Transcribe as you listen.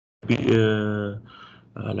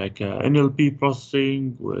NLP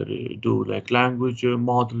processing, where you do like language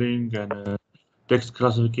modeling and text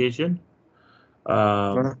classification.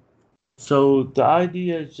 So the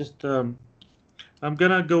idea is just I'm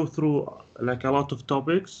gonna go through like a lot of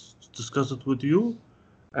topics, discuss it with you,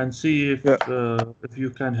 and see if you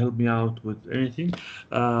can help me out with anything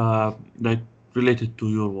like related to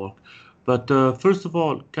your work. But first of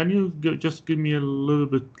all, can you just give me a little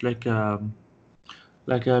bit like a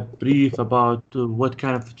brief about what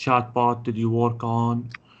kind of chatbot did you work on,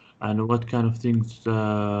 and what kind of things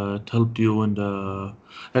helped you in the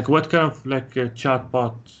like what kind of like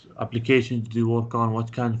chatbot applications did you work on?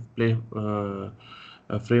 What kind of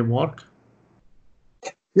framework?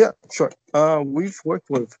 Yeah, sure. We've worked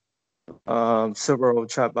with several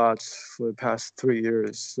chatbots for the past 3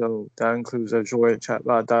 years. So that includes Azure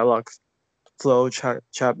chatbot, Dialogflow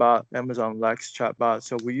chatbot, Amazon Lex chatbot.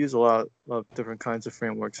 So we use a lot of different kinds of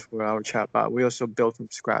frameworks for our chatbot. We also built from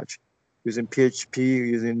scratch using PHP,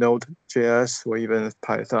 using Node.js, or even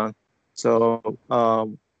Python. So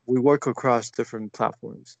we work across different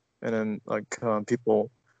platforms. And then our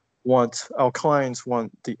clients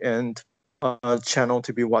want the end channel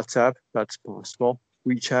to be WhatsApp. That's possible.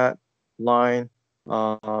 WeChat, Line,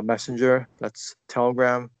 Messenger, that's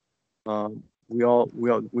Telegram.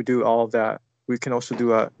 We do all of that. We can also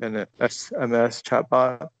do an SMS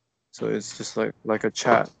chatbot. So it's just like a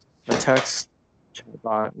text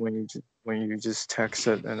chatbot when you just text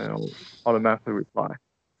it and it'll automatically reply.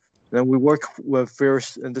 Then we work with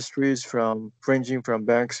various industries ranging from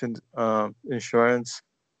banks and insurance,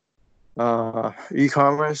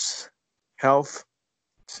 e-commerce, health.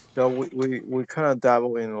 So we kind of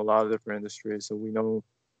dabble in a lot of different industries. So we know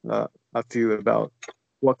a few about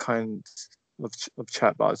what kinds of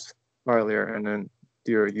chatbots earlier, and then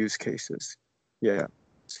their use cases. Yeah.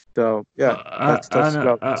 So yeah, that's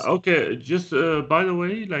about. Okay. Just by the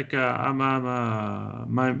way, like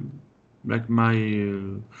my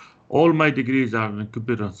all my degrees are in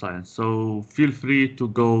computer science, so feel free to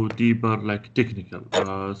go deeper, like technical.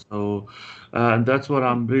 And that's what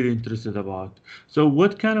I'm really interested about. So,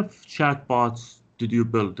 what kind of chatbots did you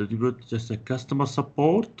build? Did you build just a customer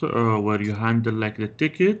support where you handle like the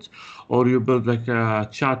tickets, or you build like a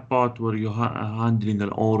chatbot where you're handling the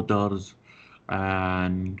orders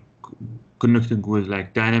and connecting with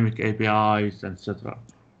like dynamic APIs, etc.?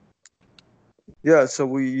 Yeah, so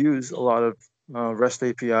we use a lot of REST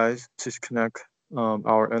APIs to connect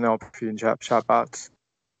our NLP and chatbots.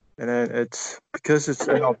 And then because it's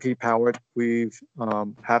NLP powered, we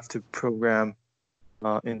have to program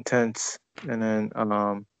intents, and then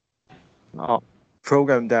I'll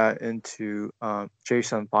program that into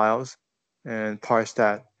JSON files and parse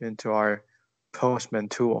that into our Postman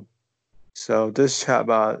tool. So this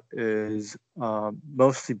chatbot is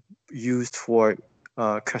mostly used for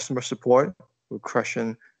customer support, with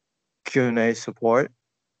question Q&A support,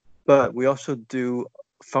 but we also do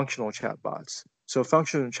functional chatbots. So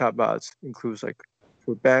functional chatbots includes like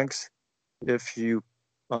for banks, if you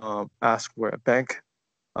ask for a bank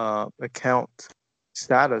account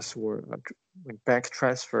status, or like bank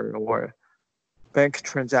transfer or bank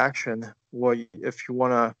transaction, or if you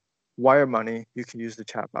want to wire money, you can use the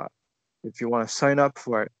chatbot. If you want to sign up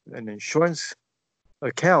for an insurance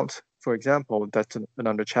account, for example, that's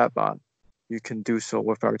another chatbot. You can do so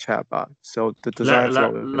with our chatbot. So the design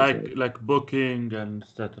flow is like booking and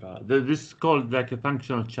etc. This is called like a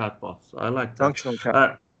functional chatbots. I like that. functional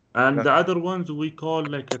chat. And the other ones we call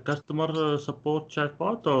like a customer support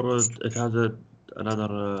chatbot, or it has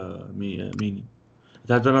another meaning. It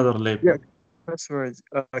has another label. Yeah, customer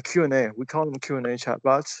Q&A. We call them Q&A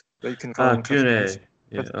chatbots, but you can call them Q&A.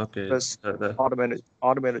 Yeah. Okay.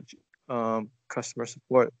 automated customer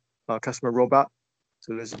support, customer robot.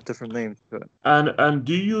 So there's different names to it. And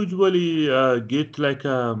do you usually get like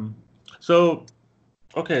so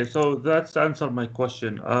okay, so that's answered my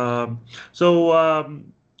question. So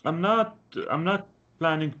I'm not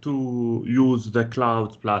planning to use the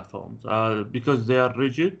cloud platforms because they are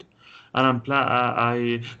rigid, and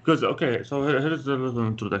I because okay. So here's a little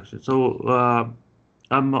introduction. So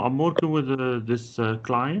I'm working with this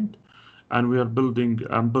client, and I'm building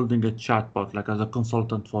a chatbot like as a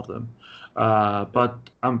consultant for them. But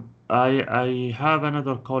I have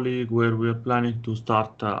another colleague where we're planning to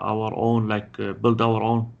start our own build our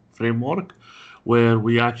own framework, where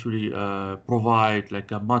we actually provide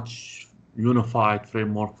like a much unified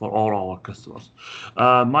framework for all our customers.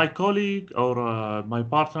 My colleague or my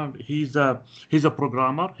partner, he's a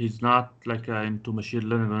programmer. He's not like into machine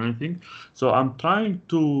learning or anything. So I'm trying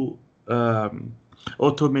to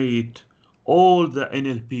automate all the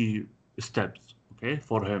NLP steps. okay,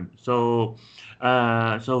 for him. So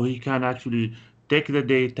he can actually take the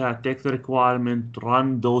data, take the requirement,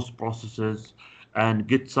 run those processes, and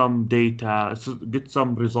get some data, get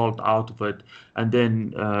some result out of it, and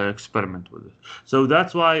then experiment with it. So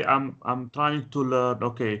that's why I'm trying to learn.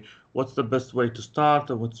 Okay, what's the best way to start,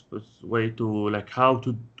 and what's the best way to like how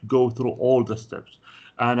to go through all the steps,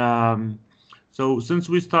 and so since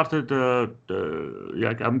we started,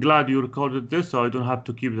 yeah, I'm glad you recorded this, so I don't have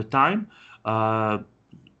to keep the time. Uh,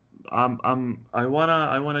 I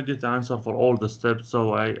wanna get the answer for all the steps,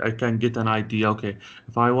 so I can get an idea. Okay,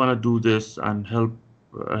 if I wanna do this and help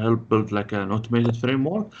build like an automated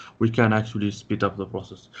framework, we can actually speed up the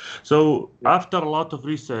process. So Yeah. after a lot of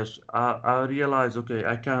research, I realized okay,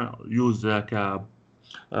 I can use like a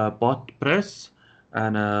bot press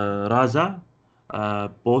and Raza,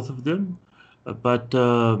 both of them. But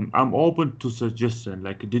I'm open to suggestion.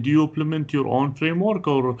 Like, did you implement your own framework,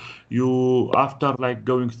 or you after like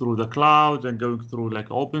going through the cloud and going through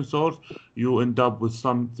like open source, you end up with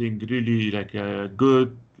something really like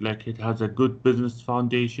good, like it has a good business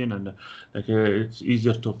foundation and like it's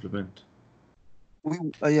easier to implement. We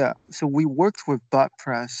yeah, so we worked with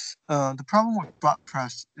BotPress. The problem with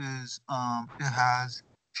BotPress is it has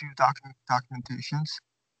few documentations,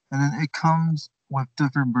 and then it comes with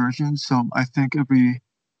different versions. So I think every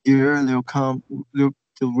year they'll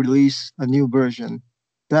release a new version.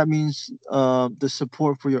 That means the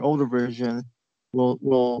support for your older version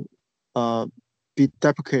will uh, be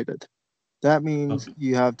deprecated. That means Okay.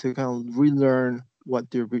 you have to kind of relearn what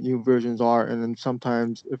the new versions are, and then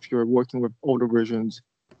sometimes if you're working with older versions,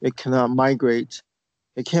 it cannot migrate.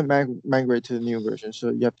 It can't migrate to the new version, so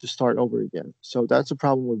you have to start over again. So that's a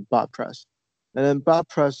problem with BotPress. And then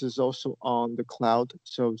BotPress is also on the cloud,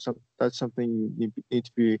 so that's something you need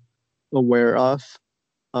to be aware of.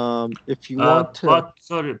 If you want to, But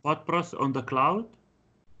sorry, Podpress on the cloud.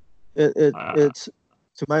 Uh, it's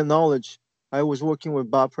to my knowledge, I was working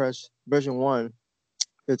with BotPress version one.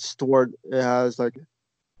 It's stored. It has like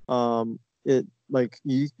it like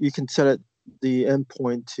you can set it the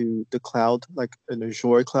endpoint to the cloud like an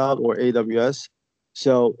Azure cloud or AWS.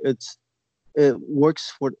 So it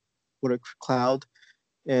works for the cloud,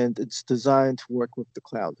 and it's designed to work with the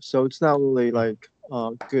cloud. So it's not really like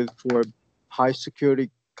good for high security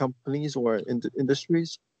companies or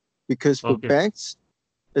industries, because for okay, banks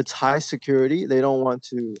it's high security. They don't want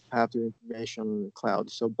to have their information on the cloud.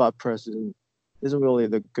 So BotPress isn't really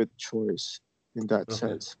the good choice in that okay,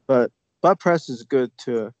 sense. But BotPress is good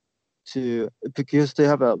to because they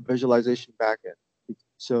have a visualization backend.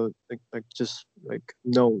 So like just like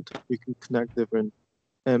Node, you can connect different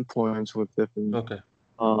endpoints with different okay.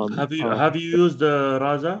 um Have you uh have you used the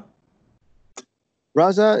Raza?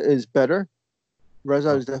 Raza is better.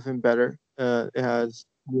 Raza is Okay, definitely better. It has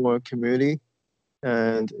more community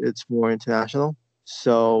and it's more international.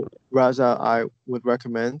 So Raza I would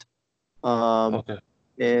recommend. Um, okay.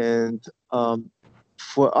 and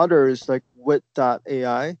for others like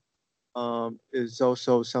Wit.ai is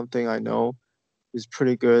also something I know is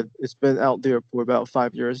pretty good. It's been out there for about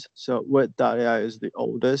 5 years. So Wit.ai is the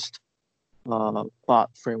oldest bot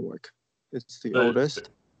framework. It's the It's oldest.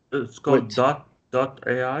 it's called Wit.ai. dot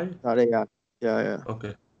AI. Yeah, yeah.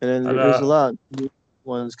 Okay. And then And there's a lot of new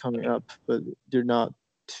ones coming up, but they're not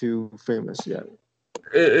too famous yet.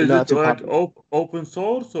 They're is not it too like popular. open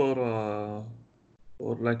source or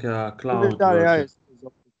like a cloud Wit.ai version? is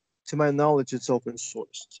open. To my knowledge, it's open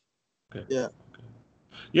sourced. Okay. Yeah.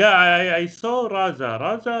 Yeah, I saw Raza.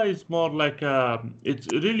 Raza is more like it's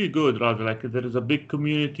really good. Raza, like there is a big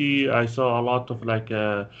community. I saw a lot of like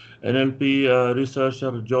NLP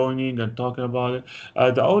researcher joining and talking about it.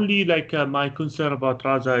 The only like my concern about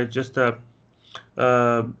Raza is just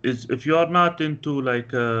is if you are not into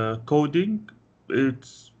like coding,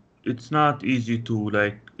 it's it's not easy to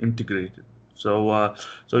like integrate it. So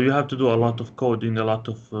you have to do a lot of coding, a lot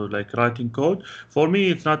of like writing code. For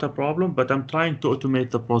me, it's not a problem, but I'm trying to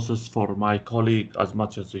automate the process for my colleague as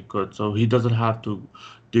much as he could, so he doesn't have to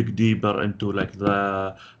dig deeper into like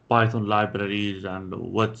the Python libraries and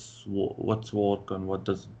what's work and what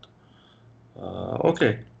doesn't.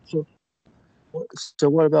 Okay, So, so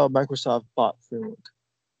what about Microsoft Bot Framework?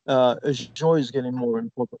 Azure is getting more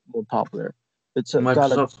popular. It's got a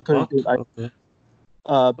Microsoft pretty Spot. good Okay,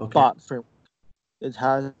 okay, bot framework. It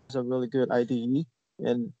has a really good IDE,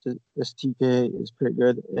 and the STK is pretty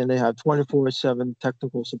good. And they have 24/7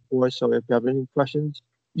 technical support. So if you have any questions,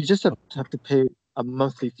 you just have to pay a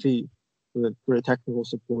monthly fee for the technical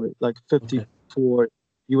support, like okay. 54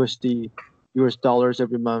 USD, US dollars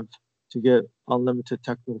every month to get unlimited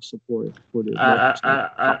technical support for the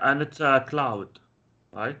Microsoft. And it's a cloud,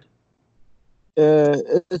 right?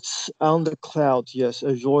 It's on the cloud. Yes,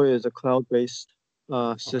 Azure is a cloud-based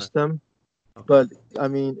Okay. system. Okay. But I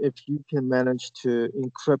mean, if you can manage to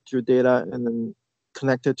encrypt your data and then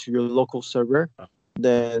connect it to your local server,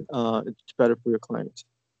 then it's better for your clients.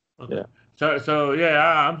 Okay. Yeah. So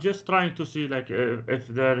yeah, I'm just trying to see like if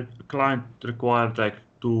their client required like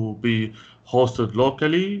to be hosted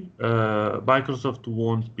locally, Microsoft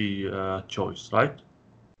won't be a choice, right?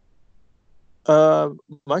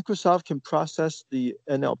 Microsoft can process the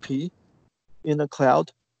NLP in the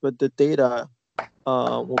cloud, but the data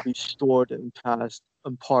will be stored and passed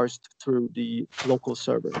and parsed through the local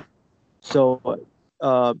server. So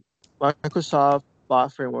uh, Microsoft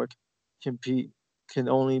bot framework can be can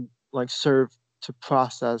only like serve to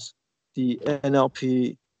process the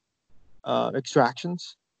NLP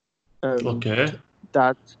extractions, and Okay.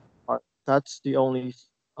 that's that's the only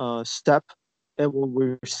step. It will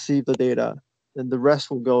receive the data, and the rest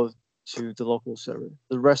will go to the local server.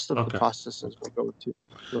 The rest of the Okay. processes will go to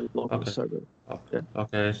the local Okay. server. Okay. Yeah.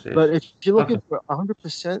 Okay. I see. I But see. if you're looking Okay. for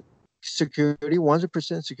 100% security,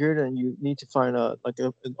 100% security, then you need to find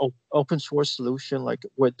an open source solution like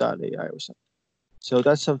with.ai or something. So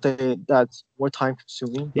that's something that's more time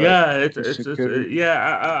consuming, but Yeah, the security.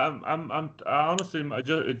 yeah. Honestly,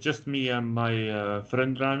 it's just me and my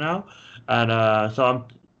friend right now, and so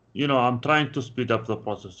I'm trying to speed up the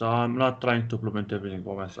process. So I'm not trying to implement everything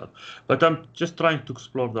by myself, but I'm just trying to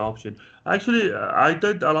explore the option. Actually, I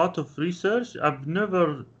did a lot of research. I've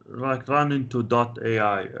never like run into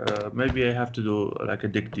 .ai. Maybe I have to do like a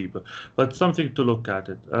dig deeper, but something to look at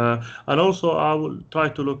it. And also, I will try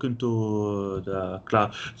to look into the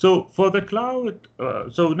cloud. So for the cloud,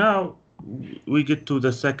 so now we get to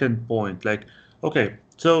the second point. Like, okay,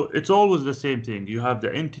 so it's always the same thing. You have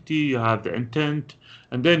the entity, you have the intent,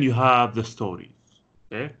 and then you have the stories.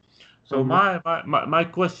 Okay. So Mhm. my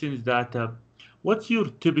question is that what's your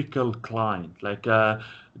typical client? Like,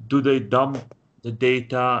 do they dump the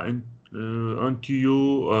data onto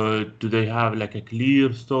you? Do they have like a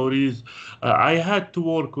clear stories? I had to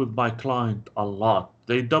work with my client a lot.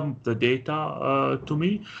 They dump the data to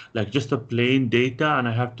me, like just a plain data, and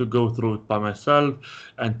I have to go through it by myself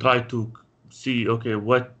and try to see, okay,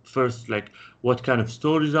 what first, like, what kind of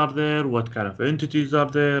stories are there, what kind of entities are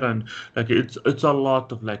there, and like it's a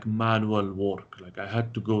lot of like manual work. Like I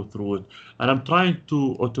had to go through it, and I'm trying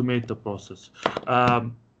to automate the process.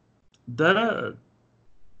 Um, there are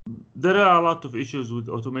there are a lot of issues with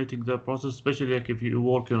automating the process, especially like if you're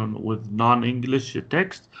working on with non-English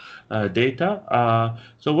text data.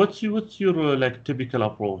 So what's your like typical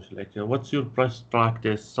approach? Like what's your best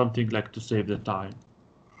practice? Something like to save the time.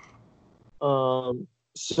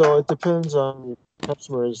 So it depends on your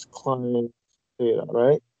customer's client data,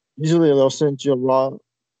 right? Usually they'll send you a raw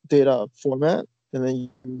data format, and then you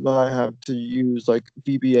might have to use like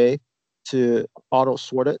VBA to auto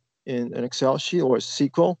sort it in an Excel sheet or a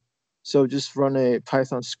SQL. So just run a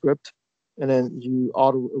Python script, and then you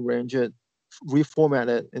auto arrange it, reformat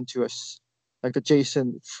it into like a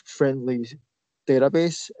JSON friendly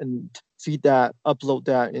database, and feed that, upload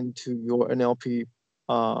that into your NLP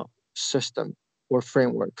uh, system or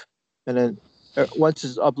framework. And then once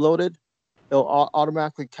it's uploaded, it'll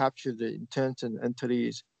automatically capture the intent and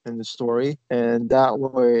entities in the story. And that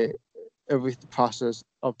way, every process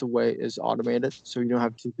of the way is automated. So you don't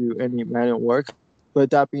have to do any manual work. But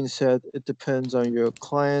that being said, it depends on your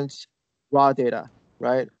client's raw data,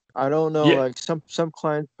 right? I don't know, Yeah, like some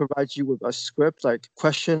clients provide you with a script like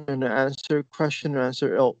question and answer, question and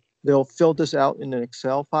answer. They'll fill this out in an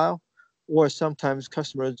Excel file, or sometimes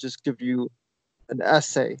customers just give you an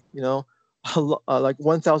essay, like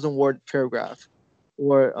 1,000 word paragraph,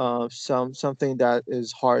 or something that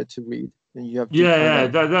is hard to read, and you have to yeah,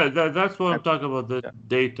 kind yeah. of That's what I'm type. talking about. The Yeah.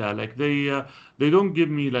 data, like they don't give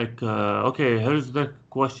me like okay, here's the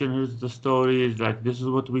question, here's the stories, like this is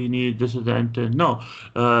what we need, this is the intent. No,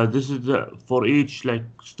 this is the for each like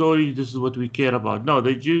story, this is what we care about. No,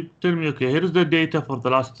 they tell me, okay, here's the data for the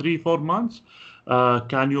last 3 4 months.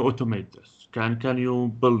 Can you automate this? Can you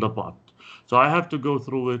build a bot? So I have to go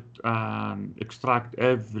through it and extract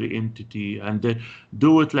every entity and then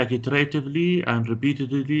do it like iteratively and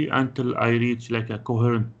repeatedly until I reach like a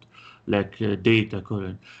coherent like data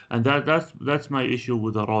coherent. And that's my issue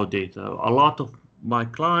with the raw data. A lot of my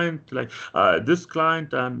client like this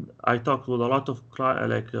client, and I talked with a lot of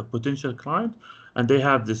like potential client, and they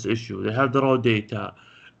have this issue. They have the raw data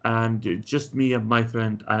and just me and my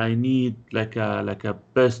friend, and I need like a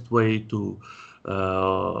best way to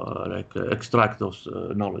extract those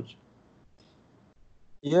knowledge.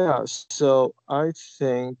 Yeah, so I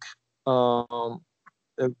think um,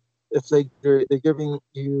 if they're giving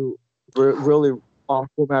you really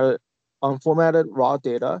unformatted unformatted raw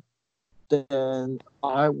data, then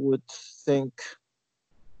I would think,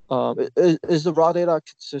 is the raw data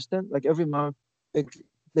consistent? Like every month, it,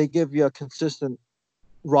 they give you a consistent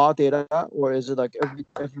raw data, or is it like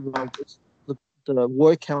every month the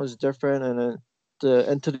word count is different, and then the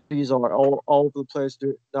entities are all over the place.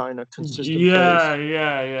 They're not in a consistent place. Yeah,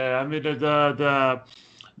 yeah, yeah. I mean, the,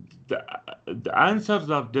 the answers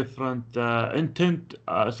are different. Intent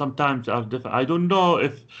sometimes are different. I don't know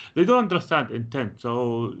if they don't understand intent.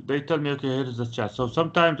 So they tell me, okay, here is the chat. So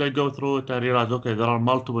sometimes I go through it, I realize, okay, there are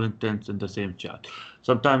multiple intents in the same chat.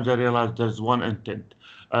 Sometimes I realize there's one intent.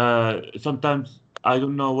 Sometimes I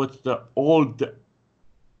don't know what's the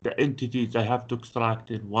entities I have to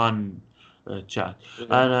extract in one chat.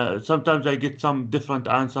 Yeah, And sometimes I get some different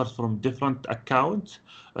answers from different accounts,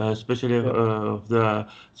 especially yeah, the.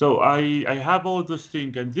 So I have all those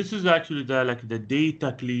things, and this is actually the like the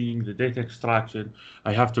data cleaning, the data extraction.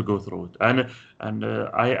 I have to go through it, and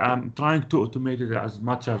I am trying to automate it as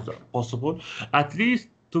much as possible, at least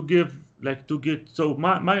to give like to get. So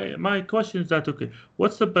my question is that okay,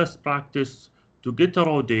 what's the best practice to get the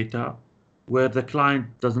raw data where the client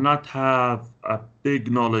does not have a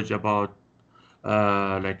big knowledge about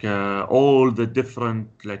all the different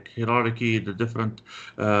like hierarchy, the different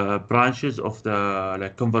branches of the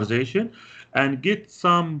like conversation, and get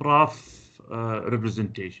some rough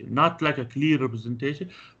representation, not like a clear representation,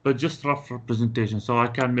 but just rough representation, so I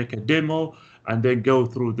can make a demo and then go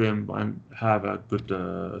through them and have a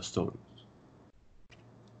good story.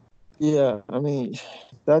 yeah. I mean,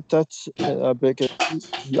 that's a big issue.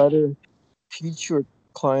 You either teach your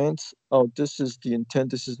clients, oh, this is the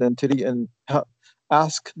intent, this is the entity, and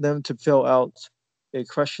ask them to fill out a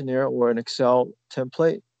questionnaire or an Excel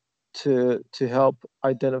template to help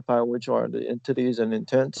identify which are the entities and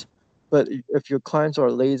intents. But if your clients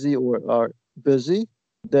are lazy or are busy,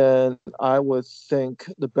 then I would think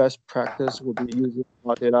the best practice would be using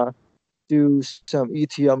raw data, do some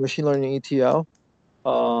ETL, machine learning ETL.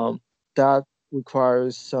 Um, that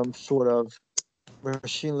requires some sort of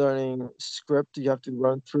machine learning script you have to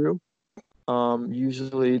run through.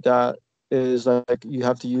 Usually that is like you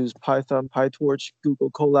have to use Python, PyTorch,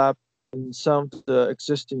 Google Colab, and some of the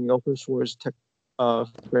existing open source tech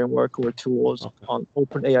framework or tools Okay. on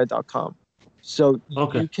OpenAI.com. So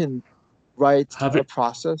Okay. you can write Have a it.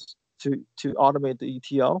 process to automate the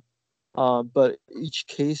ETL, but each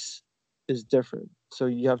case is different. So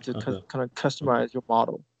you have to Okay. kind of Okay. customize your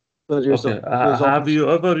model. But Okay. there's open Have source. you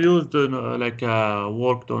ever used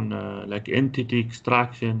worked on like entity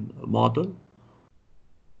extraction model?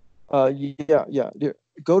 Yeah, yeah.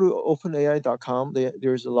 Go to OpenAI.com.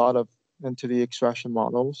 There's a lot of entity extraction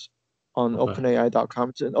models on Okay. OpenAI.com.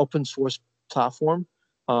 It's an open source platform.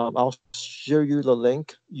 I'll share you the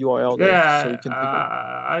link URL there so you Yeah, can take a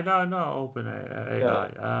look. I know Open Yeah,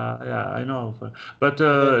 AI. Yeah, I know Open. But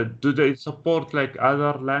and do they support like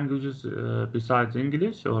other languages besides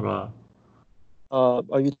English or?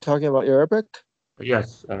 are you talking about Arabic?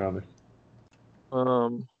 Yes, Arabic.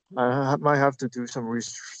 Um, might have to do some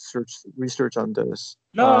research on this.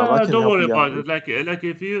 I No, can don't help worry you out about with. it. Like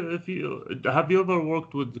if you have you ever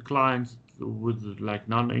worked with clients with like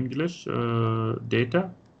non-English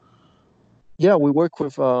data? Yeah, we work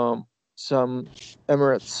with some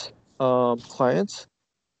Emirates clients.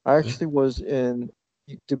 I Okay. actually was in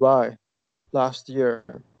Dubai last year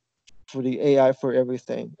for the AI for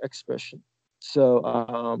everything exhibition. So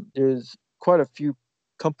there's quite a few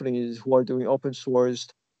companies who are doing open sourced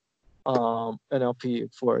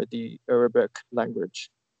NLP for the Arabic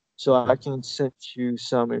language. So I Okay. can send you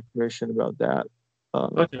some information about that. Uh,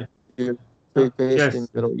 Okay. they're based in Yes. Yes.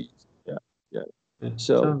 Middle East. Yeah, yeah. Yeah.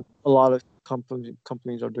 So So a lot of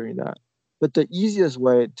companies are doing that. But the easiest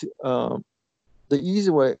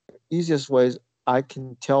ways I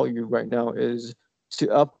can tell you right now is to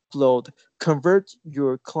upload, convert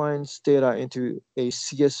your client's data into a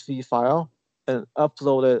CSV file and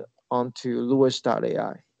upload it onto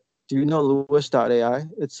Lewis.ai. Do you know Lewis.ai?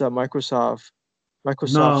 It's a Microsoft's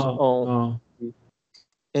no, own no.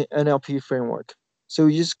 NLP framework. So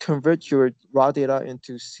you just convert your raw data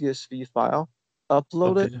into CSV file,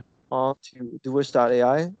 upload it Okay. onto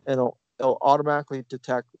Lewis.ai, and it'll automatically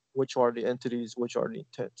detect which are the entities, which are the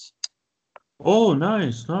intents. Oh,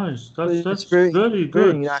 nice, nice. But it's That's very very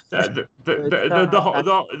good. inaccurate. It's The, not whole-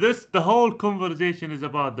 accurate. the whole conversation is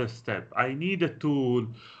about this step. I need a tool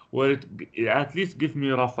where at least give me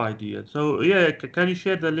a rough idea. So yeah, can you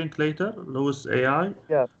share the link later, Lewis AI?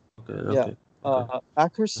 Yeah, Okay, yeah. okay, okay.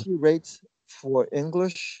 Accuracy rates for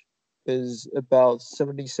English is about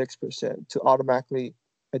 76% to automatically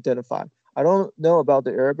identify. I don't know about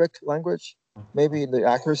the Arabic language. Maybe the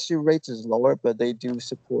accuracy rate is lower, but they do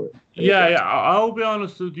support Yeah, Arabic. yeah. I'll be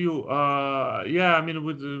honest with you. Yeah, I mean,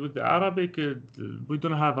 with the Arabic, we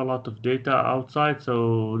don't have a lot of data outside.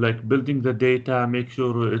 So, like building the data, make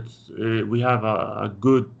sure it's we have a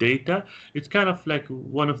good data. It's kind of like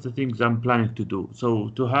one of the things I'm planning to do. So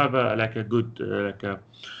to have a like a good like a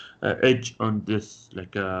edge on this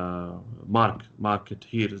like market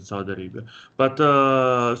here in Saudi Arabia. But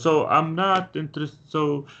so I'm not interested.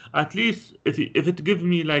 So at least if it gives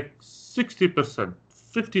me like 60%,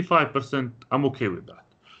 55%, I'm okay with that.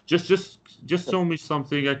 Just Yep. show me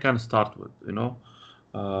something I can start with, you know.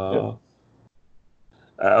 Yep.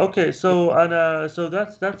 Uh, okay, so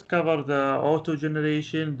that's covered the auto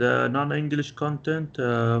generation, the non-English content.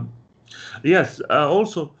 Yes.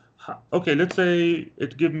 Also, okay. Let's say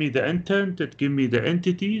it give me the intent. It give me the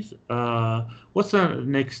entities. What's the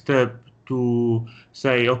next step to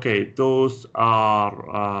say? Okay, those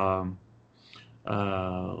are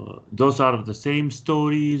the same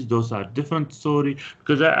stories. Those are different story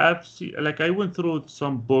because I've seen like I went through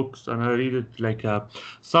some books and I read it like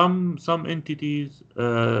some entities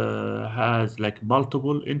has like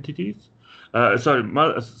multiple entities. Sorry,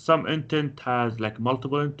 some intent has like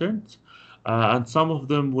multiple intents, and some of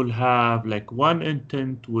them will have like one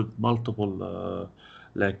intent with multiple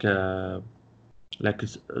like like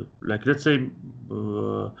let's say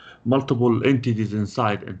uh, multiple entities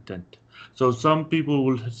inside intent. So some people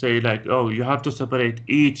will say like, oh, you have to separate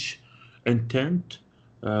each intent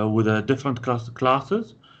with a different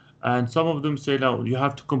classes, and some of them say no, you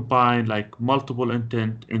have to combine like multiple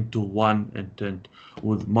intent into one intent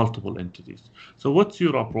with multiple entities. So what's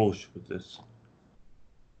your approach with this?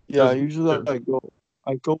 Yeah, Because usually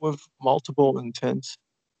I go with multiple intents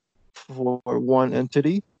for one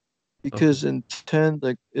entity okay. because intent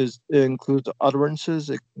like is it includes utterances,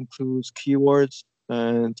 it includes keywords,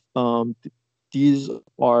 and these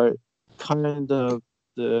are kind of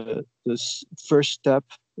the first step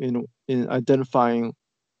in identifying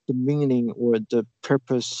the meaning or the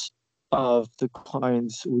purpose of the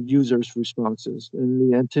client's or user's responses.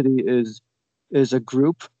 And the entity is a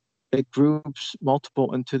group. It groups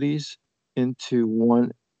multiple entities into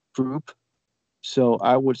one group. So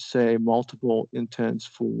I would say multiple intents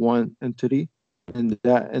for one entity, and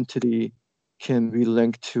that entity can be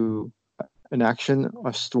linked to an action,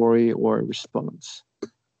 a story, or a response.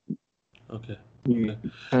 Okay. You Okay.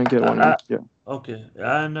 kind of get Uh, what I mean? uh, Yeah. okay.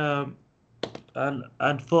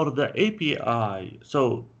 And for the API,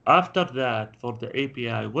 so after that, for the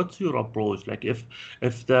API, what's your approach? Like if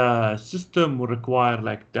the system will require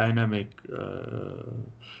like dynamic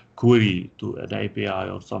query to an API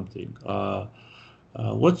or something,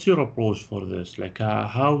 what's your approach for this? Like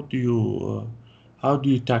how do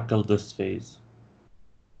you tackle this phase?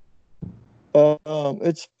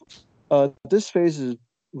 It's this phase is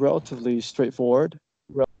relatively straightforward,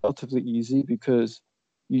 relatively easy because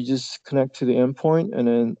you just connect to the endpoint and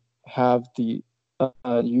then have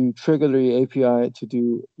you trigger the API to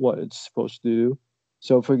do what it's supposed to do.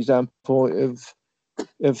 So, for example,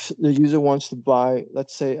 if the user wants to buy,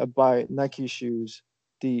 let's say, buy Nike shoes,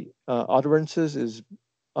 the utterances is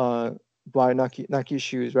uh, buy Nike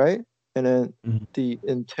shoes, right? And then Mhm, the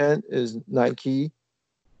intent is Nike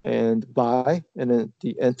and buy, and then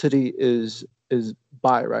the entity is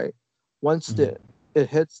buy, right? Once mhm, it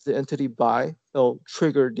hits the entity buy, it'll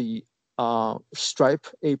trigger the Stripe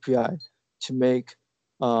API to make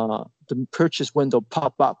the purchase window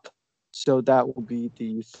pop up. So that will be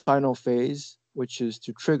the final phase, which is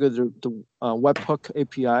to trigger the webhook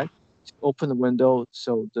API to open the window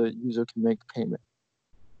so the user can make payment.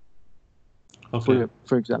 okay.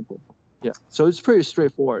 For example, yeah. So it's pretty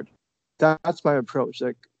straightforward. That's my approach.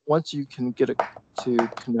 Like once you can get it to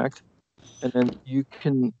connect, and then you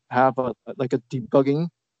can have like a debugging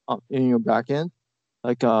in your backend,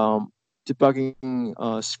 like debugging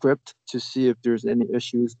script to see if there's any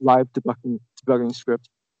issues, live debugging script,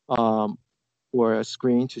 um, or a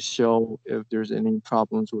screen to show if there's any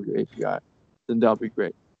problems with your API. Then that'll be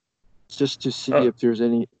great. Just to see Uh, if there's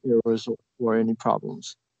any errors or any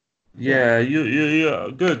problems. Yeah. Yeah,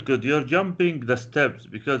 you good, good. You're jumping the steps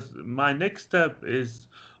because my next step is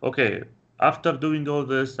okay, after doing all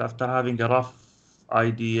this, after having a rough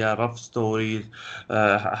idea, rough stories,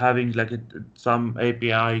 having like some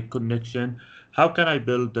API connection, how can I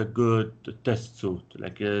build a good test suite?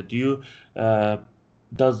 Like, uh,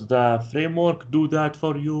 does the framework do that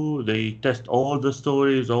for you? They test all the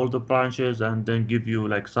stories, all the branches, and then give you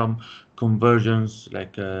like some conversions,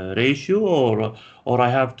 like ratio, or I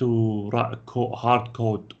have to hard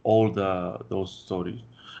code all the those stories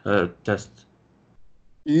tests.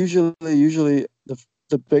 Usually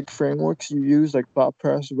the big frameworks you use like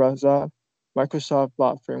BotPress, Rasa, Microsoft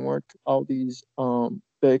Bot Framework, all these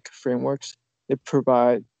big frameworks, they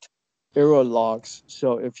provide error logs.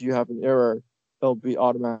 So if you have an error, it'll be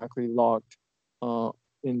automatically logged uh,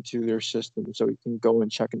 into their system, so you can go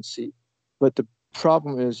and check and see. But the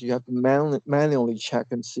problem is you have to manually check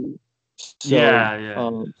and see. So Yeah,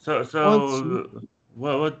 yeah. So, once you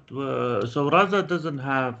so Raza doesn't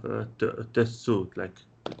have a test suite like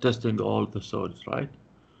testing all the sources, right?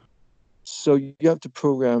 so you have to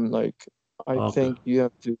program like I think Okay, you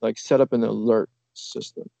have to like set up an alert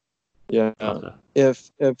system. Yeah. okay,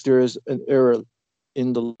 If there is an error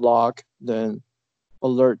in the log, then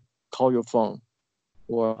alert, call your phone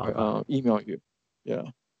or okay. email you. Yeah.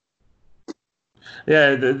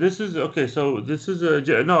 Yeah, this is okay. So this is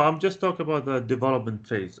no. I'm just talking about the development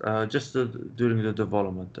phase. Just during the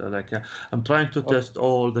development, I'm trying to Okay. test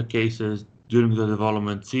all the cases during the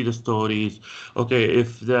development, see the stories. Okay,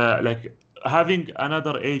 if the like having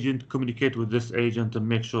another agent communicate with this agent and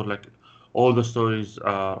make sure like all the stories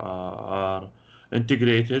are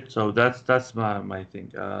integrated. So that's my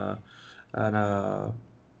thing. And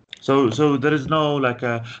so there is no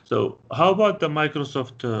so how about the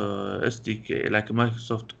Microsoft SDK, like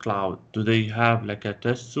Microsoft Cloud? Do they have like a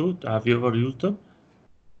test suite? Have you ever used them?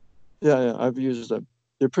 Yeah, I've used them.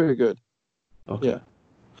 They're pretty good. Okay. Yeah.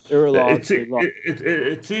 Error It's logs, they it, log.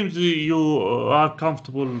 it seems you are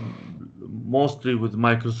comfortable mostly with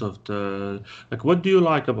Microsoft. Like, what do you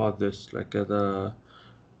like about this? Like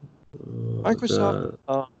Microsoft,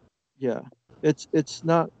 the yeah, it's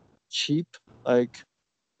not cheap. Like,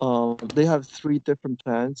 they have three different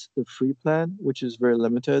plans. The free plan, which is very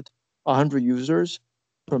limited, 100 users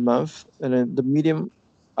per month, and then the medium.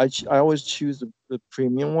 I always choose the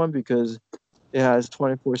premium one because it has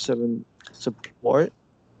 24/7 support,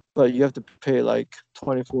 but you have to pay like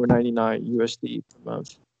 24.99 USD per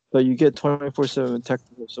month. But you get 24/7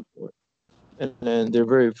 technical support, and then they're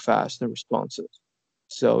very fast and responsive.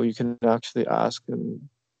 So you can actually ask and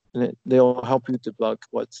they'll help you debug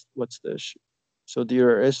what's the issue. So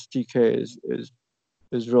their SDK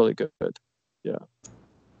is really good. Yeah.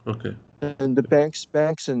 okay, And the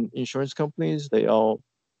banks and insurance companies, they all,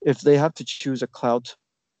 if they have to choose a cloud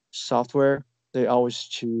software, they always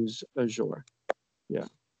choose Azure. Yeah,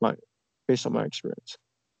 my based on my experience.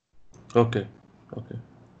 okay, okay,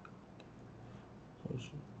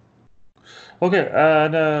 okay.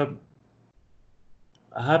 And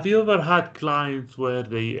have you ever had clients where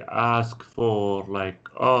they ask for like,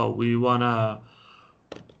 oh, we wanna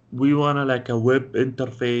like a web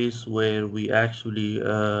interface where we actually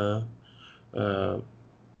uh,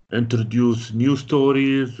 introduce new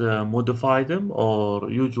stories, modify them, or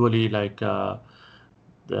usually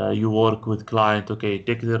you work with client, okay,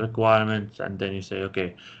 take the requirements, and then you say,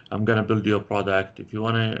 okay, I'm gonna build your product. If you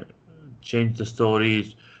wanna change the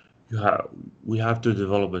stories, you have we have to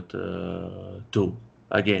develop it too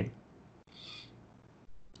again.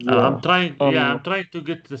 Yeah. I'm trying to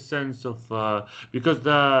get the sense of because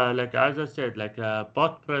the like as I said, like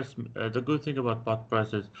Podpress. The good thing about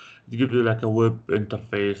Podpress is it gives you like a web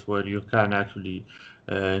interface where you can actually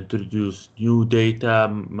introduce new data,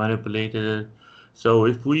 manipulate it. So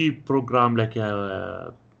if we program like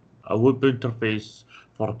a web interface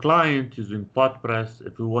for a client using Podpress,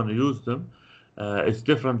 if we want to use them, it's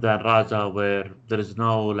different than Raza where there is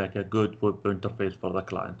no like a good web interface for the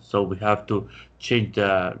client. So we have to change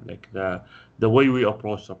the way we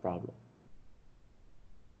approach the problem.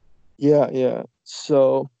 Yeah.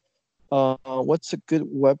 So, what's a good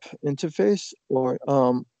web interface? Or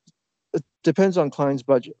it depends on client's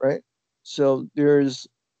budget, right? So there's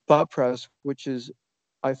BotPress, which is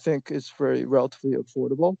I think is very relatively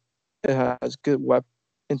affordable. It has good web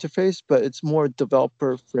interface, but it's more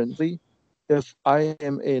developer friendly. If I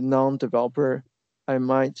am a non-developer, I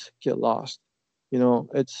might get lost.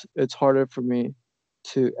 It's harder for me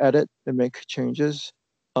to edit and make changes.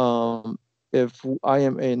 If I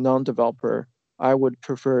am a non-developer, I would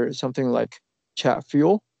prefer something like Chat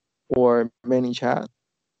Fuel or ManyChat.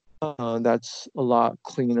 That's a lot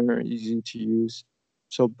cleaner and easy to use.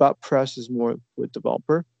 So BotPress is more with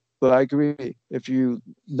developer, but I agree. If you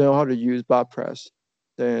know how to use BotPress,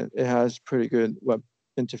 then it has pretty good web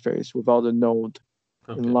interface with all the node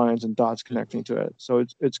and Okay. lines and dots Okay. connecting to it. So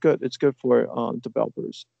it's good. It's good for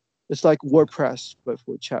developers. It's like WordPress but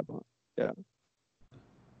for chatbot. Yeah.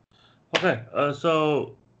 Okay.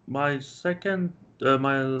 So my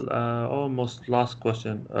almost last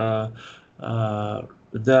question.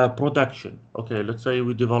 The production. Okay. Let's say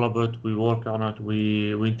we develop it, we work on it,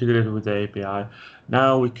 we integrate it with the API.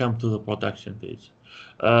 Now we come to the production phase.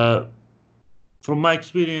 Uh, from my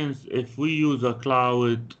experience, if we use a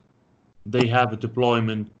cloud, they have a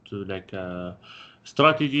deployment to like a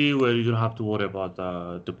strategy where you don't have to worry about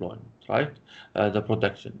the deployment, right? The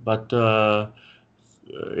protection. But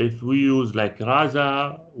if we use like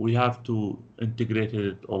Raza, we have to integrate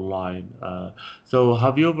it online. So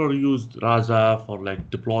have you ever used Raza for like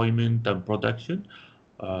deployment and production?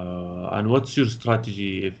 And what's your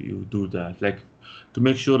strategy if you do that? Like to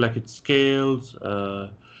make sure like it scales,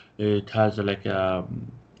 it has like a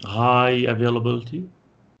high availability.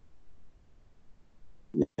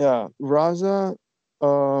 Yeah, Raza,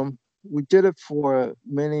 we did it for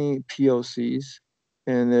many POCs,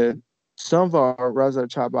 and some of our Raza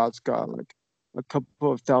chatbots got like a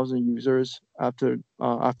couple of thousand users after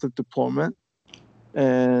deployment,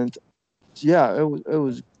 and yeah, it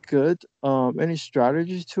was good. Any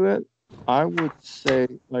strategies to it? I would say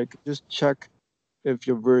like just check if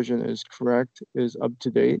your version is correct, is up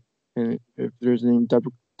to date, and if there's any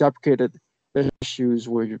deprecated issues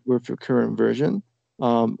with your current version.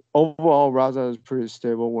 Overall, Raza is pretty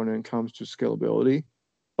stable when it comes to scalability.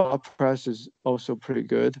 Press is also pretty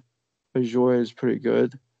good. Azure is pretty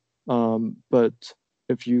good. But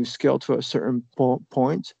if you scale to a certain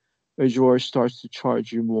point, Azure starts to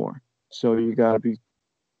charge you more. So you gotta be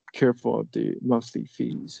careful of the monthly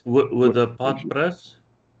fees With with the pod Azure, press?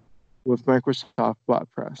 with Microsoft Bot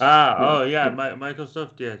Press. Ah, Yeah, oh yeah,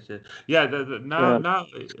 Microsoft, yes, yes. Yeah,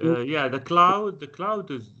 yeah. yeah, the cloud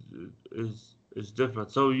is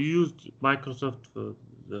different. So you used Microsoft for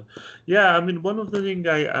the, yeah. I mean, one of the thing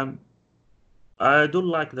I don't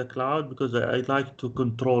like the cloud because I like to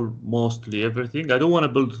control mostly everything. I don't want to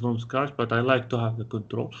build from scratch, but I like to have the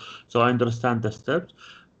control, so I understand the steps.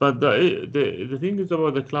 But the thing is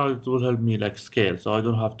about the cloud, it will help me like scale, so I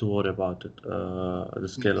don't have to worry about it, the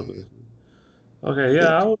scalability. Okay, Yeah,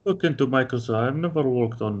 yeah, I will look into Microsoft. I've never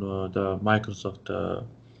worked on the Microsoft yeah,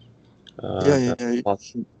 the yeah, part.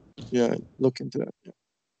 yeah. Look into that. Yeah.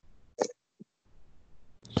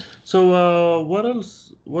 So, what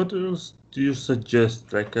else? What else do you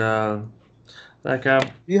suggest? Like, Do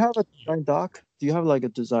you have a design doc? Do you have like a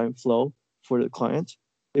design flow for the client?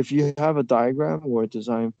 If you have a diagram or a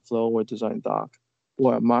design flow or design doc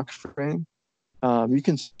or a mock frame, you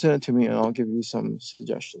can send it to me and I'll give you some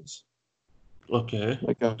suggestions, okay,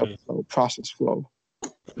 like okay. a process flow.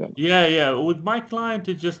 Yeah. Yeah, yeah. With my client,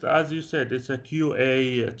 it's just as you said, it's a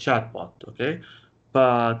QA chatbot, okay?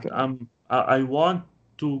 But Okay. I want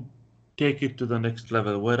to take it to the next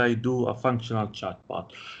level where I do a functional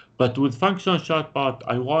chatbot. But with functional chatbot,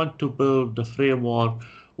 I want to build the framework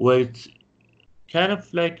where it's kind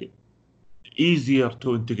of like easier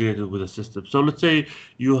to integrate it with a system. So let's say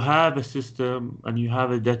you have a system and you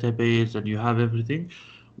have a database and you have everything.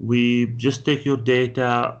 We just take your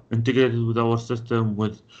data, integrate it with our system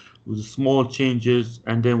with small changes,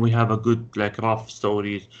 and then we have a good like rough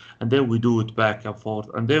stories, and then we do it back and forth,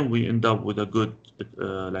 and then we end up with a good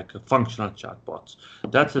like a functional chatbots.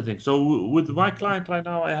 That's the thing. So with my client right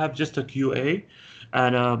now, I have just a QA,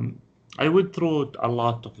 and I went through it a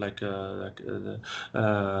lot of the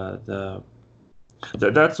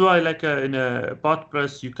that's why, like in a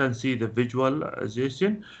PodPress, you can see the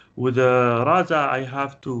visualization. With Raza, I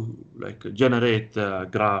have to like generate the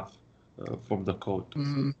graph from the code.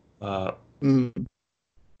 Mm-hmm. Uh, Mm-hmm.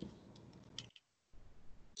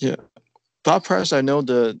 Yeah. BotPress, I know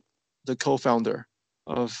the co-founder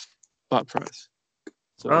of BotPress.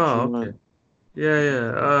 So if oh, you okay. want,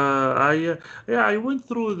 Yeah, yeah. Yeah, I went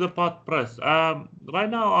through the pod press. Right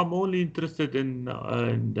now I'm only interested in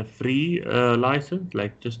the free license,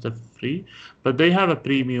 like just a free, but they have a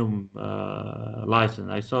premium license.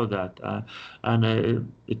 I saw that, and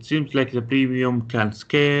it seems like the premium can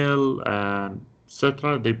scale and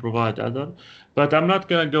etc. They provide other, but I'm not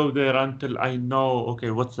gonna go there until I know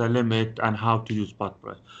okay what's the limit and how to use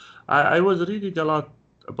PodPress. I was reading a lot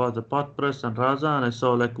about the PodPress and Rasa, and I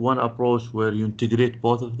saw like one approach where you integrate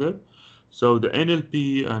both of them. So the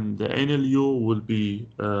NLP and the NLU will be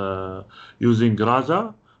using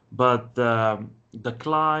Rasa, but the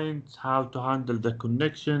clients, how to handle the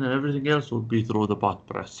connection and everything else will be through the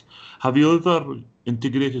PodPress. Have you ever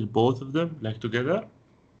integrated both of them like together?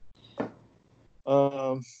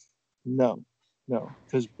 um, no, no,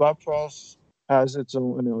 because BotPress has its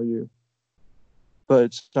own NLU, but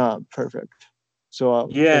it's not perfect. So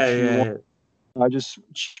Yeah, if you yeah, want, yeah. I just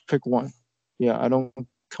pick one. Yeah, I don't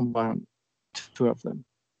combine two of them.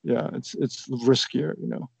 Yeah, it's riskier.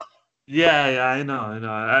 Yeah, yeah, I know, I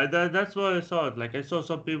know. That's why I saw it. Like I saw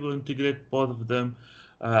some people integrate both of them,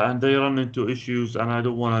 and they run into issues, and I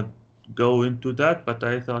don't want to go into that. But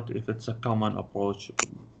I thought if it's a common approach,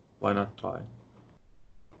 why not try?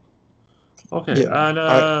 Okay, Yeah, and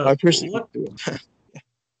I personally what do it.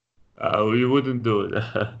 we wouldn't do it.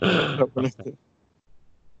 I wouldn't Okay, do-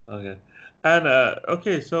 okay, and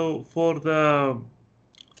okay. So for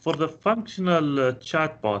the functional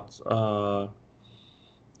chatbots,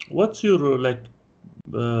 what's your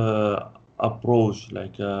approach?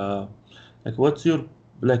 Like what's your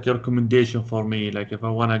recommendation for me? Like if I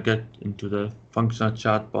want to get into the functional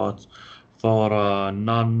chatbots for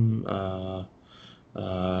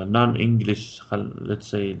non-English, let's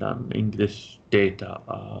say non-English data.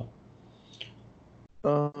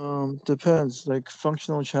 Depends. Like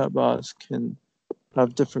functional chatbots can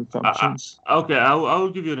have different Uh, functions. okay, I will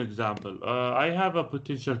give you an example. I have a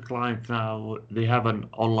potential client now. They have an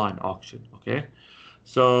online auction. Okay,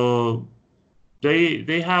 so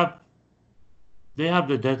they have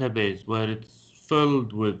the database where it's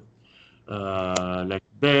filled with like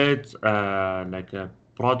bids,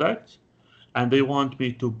 products, and they want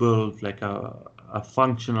me to build like a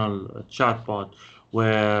functional chatbot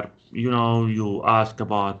where you ask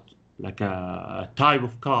about like a type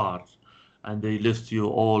of cars, and they list you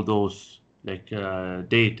all those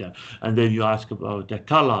data, and then you ask about the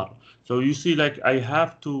color. So you see, like I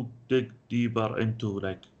have to dig deeper into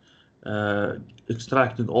uh,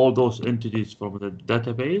 extracting all those entities from the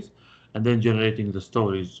database and then generating the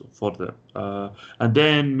stories for them. And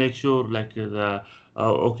then make sure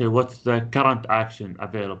okay, what's the current action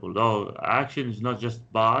available? Oh, action is not just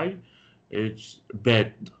buy, it's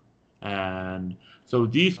bid. And so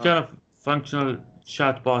these Uh, kind of functional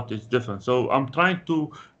chatbot is different. So I'm trying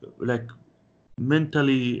to like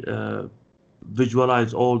mentally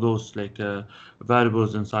visualize all those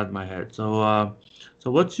variables inside my head. So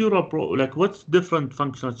what's your approach? Like, what's different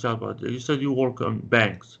functional chatbot? You said you work on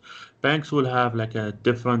banks. Banks will have like a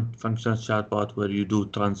different functional chatbot where you do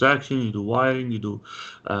transaction, you do wiring, you do.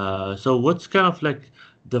 So what's kind of like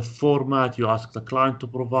the format you ask the client to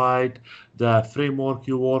provide, the framework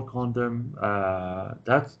you work on them?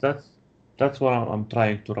 That's what I'm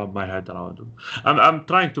trying to wrap my head around. I'm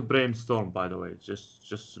trying to brainstorm, by the way, just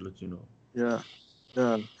to let you know. yeah,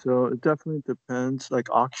 yeah. So it definitely depends. Like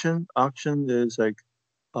auction is like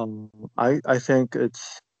I think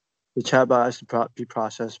it's the chatbot has to be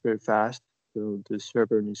processed very fast. So the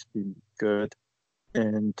server needs to be good,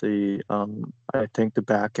 and the I think the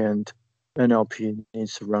backend NLP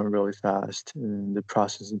needs to run really fast, and the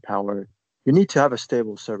processing power. You need to have a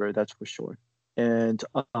stable server, that's for sure. And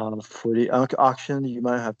for the auction, you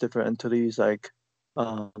might have different entities like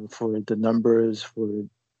for the numbers, for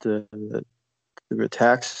the the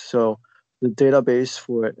text. So the database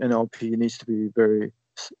for NLP needs to be very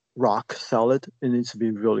rock solid. It needs to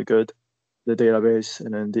be really good, the database,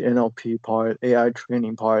 and then the NLP part, AI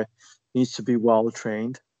training part needs to be well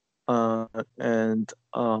trained. And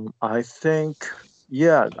I think,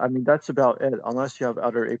 yeah, I mean, that's about it. Unless you have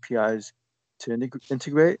other APIs to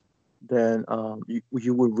integrate, then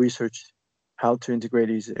you would research how to integrate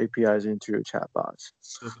these APIs into your chatbots.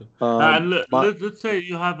 Okay. Um, And my let's say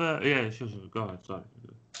you have a yeah, sure. Go ahead. Sorry.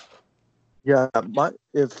 Yeah, my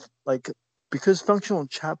if like because functional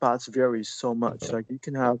chatbots vary so much. Like you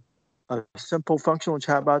can have a simple functional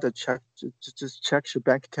chatbot that just checks your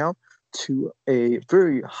bank account to a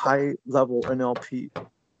very high level NLP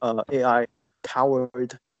AI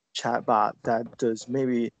powered chatbot that does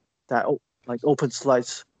maybe like open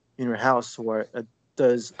slides in your house or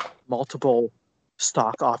does multiple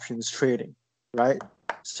stock options trading, right?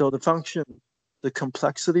 So the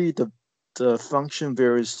complexity, the function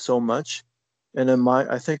varies so much, and then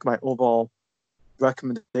I think my overall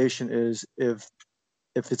recommendation is if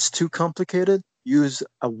it's too complicated, use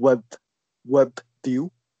a web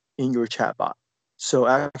view in your chatbot. So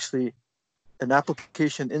actually, an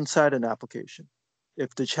application inside an application.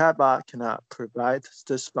 If the chatbot cannot provide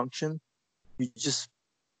this function, you just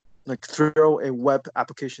like throw a web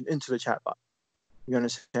application into the chatbot. You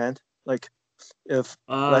understand? Like if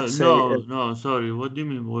let's say No, if no, sorry. What do you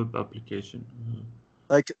mean web application?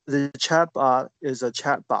 like the chatbot is a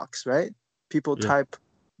chat box, right? People Yeah. type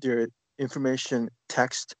their information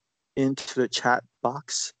text into the chat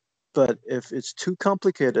box. But if it's too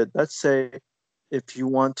complicated, let's say if you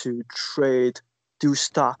want to do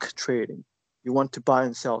stock trading, you want to buy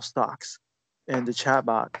and sell stocks, and the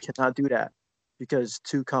chatbot cannot do that because it's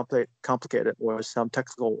too complicated or some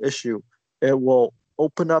technical issue, it will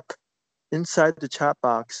open up inside the chat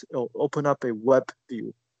box, it'll open up a web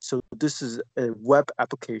view. So this is a web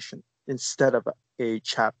application instead of a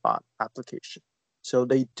chatbot application. So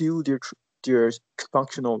they do their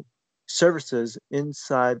functional services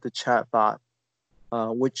inside the chatbot,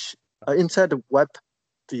 which inside the web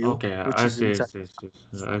view, Okay, which I is see, I inside. see, I see,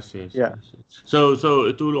 I see, I see, Yeah, I see. So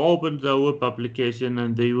it will open the web application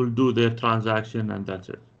and they will do their transaction and that's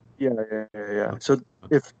it. yeah. Okay, So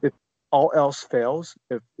okay, if all else fails,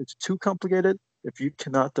 if it's too complicated, if you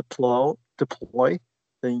cannot deploy,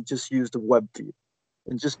 then you just use the web view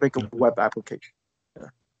and just make a okay, web application. Yeah,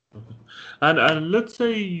 okay. And let's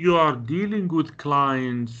say you are dealing with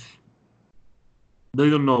clients, they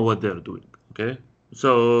don't know what they're doing. Okay,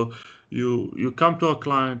 so you come to a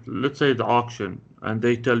client, let's say the auction, and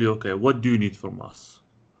they tell you, okay, what do you need from us?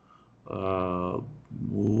 Uh,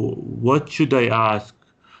 what should I ask?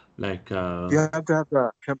 Like, you have to have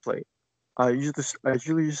a template. I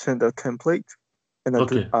usually send a template and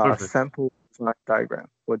okay, a perfect. sample design diagram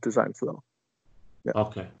or design flow. Yeah.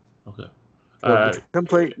 Okay, okay. So the Uh,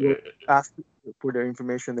 template will ask for their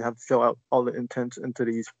information. They have to fill out all the intents into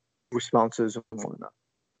these responses and whatnot.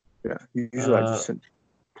 Yeah. Usually I just uh, send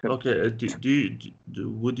okay. template.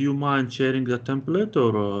 Would you mind sharing the template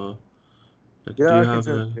or like do Yeah, you I can have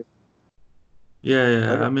send it a? to you. Yeah, I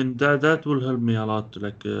yeah. I got mean that will help me a lot.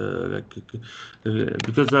 Because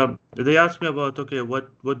they asked me about okay,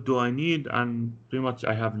 what do I need, and pretty much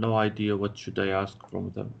I have no idea what should I ask from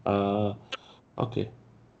them. Okay,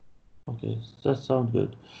 okay, that sounds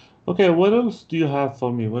good. Okay, what else do you have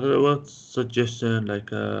for me? What suggestion, like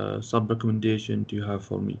some recommendation do you have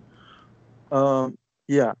for me?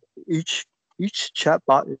 yeah. Each each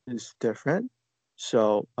chatbot is different.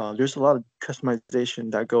 So there's a lot of customization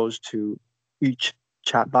that goes to each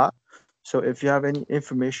chatbot. So if you have any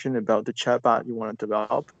information about the chatbot you want to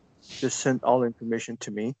develop, just send all the information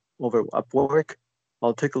to me over Upwork.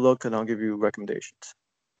 I'll take a look and I'll give you recommendations.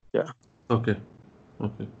 Yeah, Okay,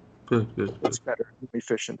 okay, good, good, good. it's better, more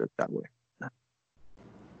efficient that way.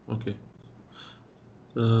 Okay,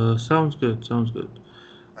 sounds good, sounds good.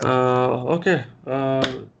 Right. Okay,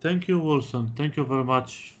 thank you, Wilson. Thank you very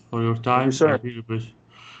much for your Thank you, time. I sir. really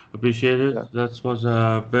appreciate Yeah. it. That was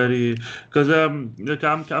a very because like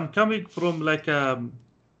I'm coming from like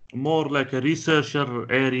more like a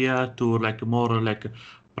researcher area to like more like a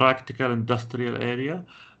practical industrial area.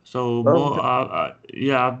 So more, Okay.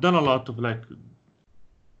 yeah, I've done a lot of like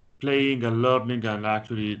playing and learning and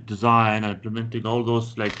actually design and implementing all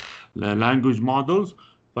those like language models.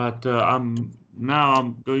 But I'm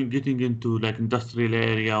going getting into like industrial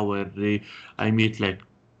area where I meet like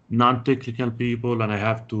non-technical people and I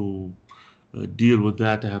have to deal with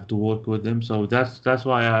that. I have to work with them. So that's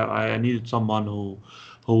why I needed someone who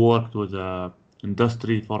worked with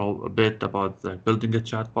industry for a bit about like building a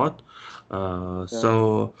chatbot. Uh, Yeah.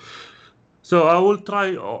 so so I will try,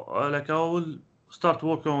 like I will start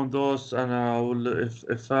working on those, and I will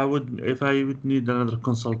if I would need another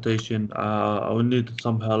consultation, I would need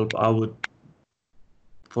some help. I would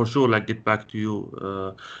for sure like get back to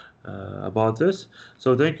you about this.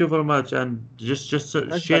 So thank you very much, and just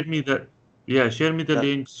Thanks, share man. me the yeah share me the Yeah.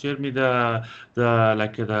 links, share me the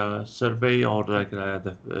like the survey or like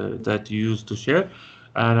that you used to share,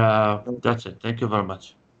 and Okay. that's it. Thank you very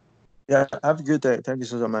much. Yeah. Have a good day. Thank you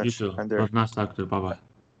so You much, too. It Andrew. was nice talking to you. Bye bye.